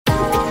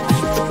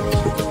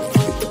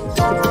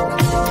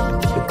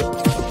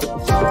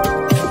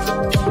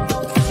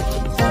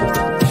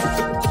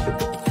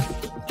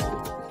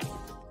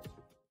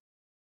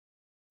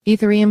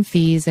Ethereum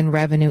fees and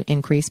revenue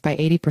increased by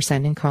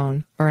 80% in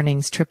Coin.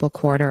 Earnings triple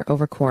quarter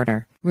over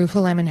quarter.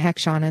 Ruholamin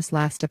Haqshanas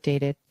last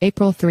updated.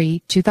 April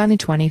 3,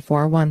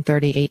 2024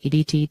 1:38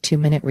 EDT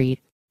 2-minute read.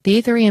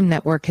 The Ethereum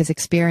network has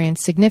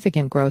experienced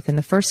significant growth in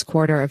the first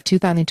quarter of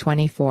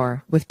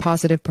 2024, with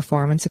positive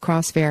performance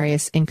across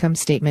various income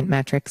statement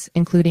metrics,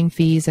 including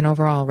fees and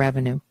overall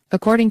revenue.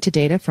 According to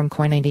data from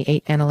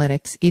Coin98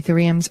 Analytics,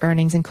 Ethereum's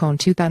earnings in Coin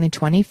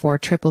 2024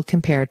 tripled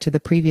compared to the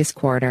previous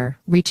quarter,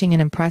 reaching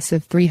an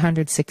impressive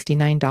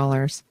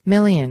 $369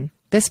 million.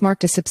 This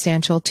marked a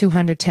substantial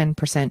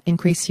 210%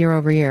 increase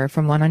year-over-year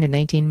from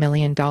 $119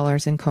 million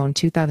in Coin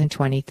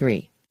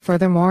 2023.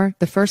 Furthermore,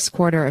 the first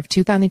quarter of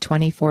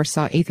 2024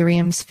 saw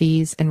Ethereum's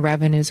fees and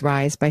revenues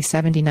rise by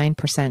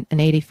 79% and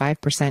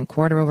 85%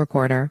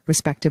 quarter-over-quarter,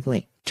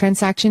 respectively.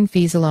 Transaction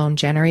fees alone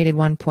generated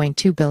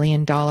 $1.2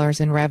 billion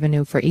in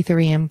revenue for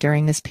Ethereum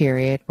during this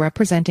period,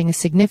 representing a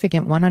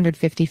significant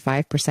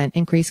 155%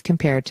 increase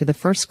compared to the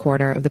first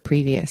quarter of the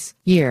previous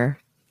year.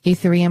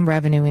 Ethereum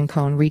revenue in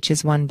Coin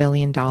reaches $1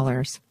 billion.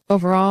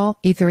 Overall,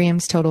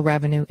 Ethereum's total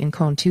revenue in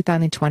Coin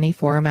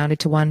 2024 amounted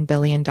to $1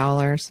 billion,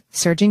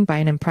 surging by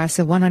an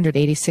impressive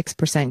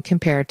 186%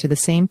 compared to the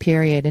same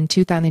period in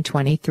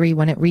 2023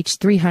 when it reached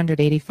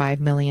 $385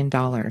 million.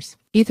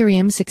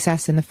 Ethereum's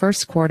success in the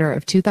first quarter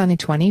of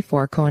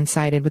 2024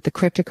 coincided with the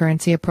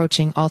cryptocurrency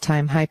approaching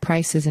all-time high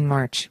prices in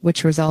March,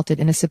 which resulted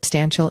in a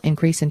substantial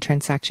increase in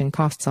transaction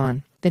costs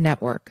on the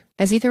network.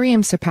 As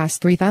Ethereum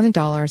surpassed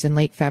 $3,000 in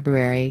late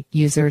February,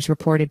 users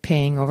reported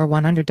paying over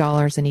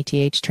 $100 in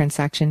ETH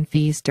transaction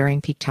fees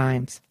during peak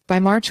times. By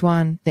March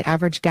 1, the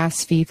average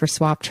gas fee for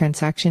swap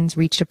transactions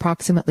reached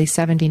approximately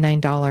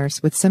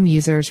 $79, with some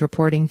users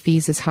reporting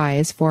fees as high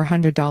as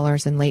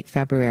 $400 in late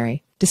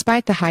February.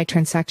 Despite the high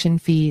transaction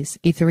fees,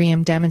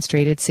 Ethereum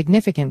demonstrated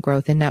significant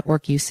growth in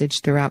network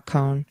usage throughout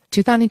Coin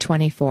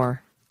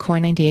 2024.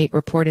 Coin98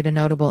 reported a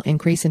notable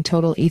increase in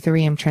total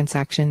Ethereum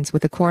transactions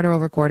with a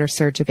quarter-over-quarter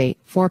surge of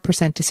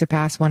 84% to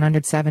surpass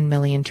 107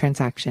 million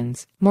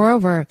transactions.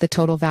 Moreover, the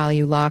total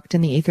value locked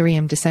in the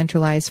Ethereum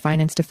decentralized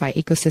finance DeFi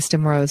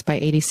ecosystem rose by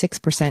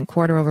 86%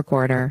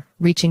 quarter-over-quarter,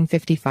 reaching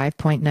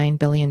 $55.9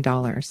 billion.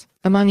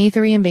 Among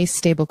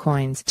Ethereum-based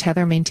stablecoins,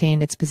 Tether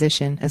maintained its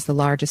position as the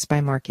largest by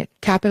market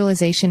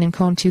capitalization in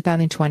Coin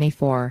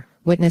 2024,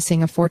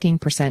 witnessing a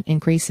 14%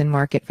 increase in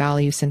market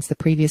value since the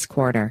previous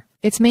quarter.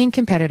 Its main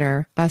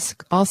competitor,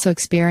 USC, also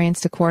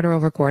experienced a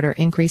quarter-over-quarter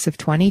increase of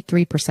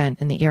 23%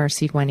 in the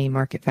ERC20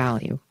 market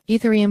value.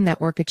 Ethereum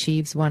network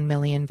achieves 1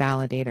 million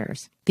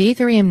validators. The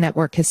Ethereum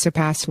network has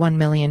surpassed 1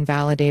 million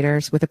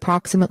validators with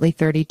approximately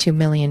 32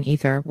 million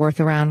Ether, worth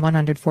around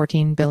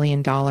 $114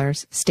 billion,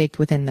 staked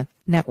within the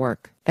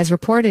network. As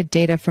reported,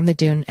 data from the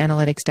Dune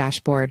Analytics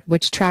dashboard,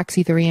 which tracks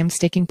Ethereum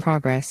staking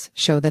progress,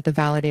 show that the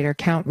validator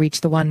count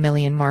reached the 1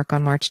 million mark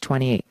on March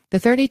 28. The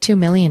 32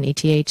 million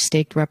ETH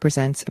staked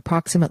represents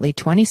approximately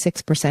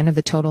 26% of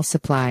the total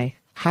supply,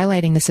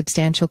 highlighting the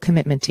substantial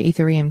commitment to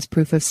Ethereum's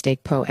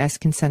proof-of-stake PoS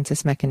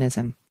consensus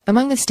mechanism.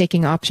 Among the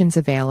staking options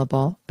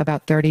available,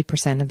 about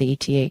 30% of the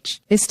ETH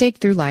is staked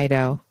through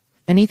Lido,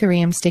 an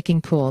Ethereum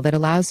staking pool that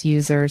allows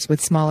users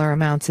with smaller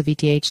amounts of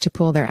ETH to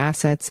pool their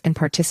assets and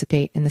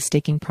participate in the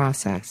staking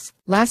process.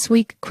 Last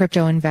week,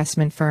 crypto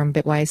investment firm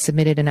Bitwise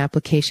submitted an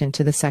application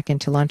to the SEC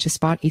to launch a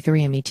spot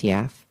Ethereum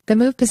ETF. The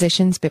move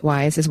positions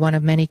Bitwise as one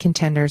of many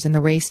contenders in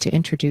the race to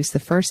introduce the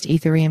first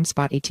Ethereum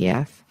spot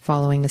ETF,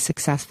 following the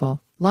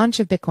successful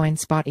launch of Bitcoin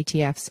spot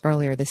ETFs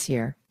earlier this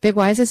year.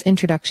 Bitwise's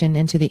introduction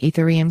into the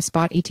Ethereum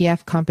spot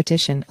ETF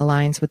competition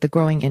aligns with the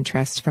growing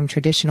interest from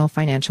traditional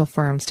financial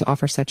firms to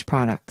offer such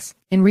products.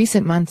 In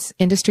recent months,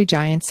 industry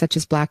giants such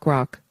as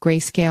BlackRock,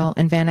 Grayscale,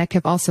 and VanEck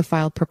have also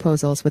filed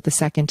proposals with the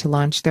SEC to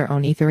launch their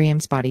own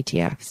Ethereum spot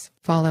ETFs.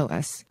 Follow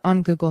us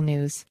on Google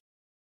News.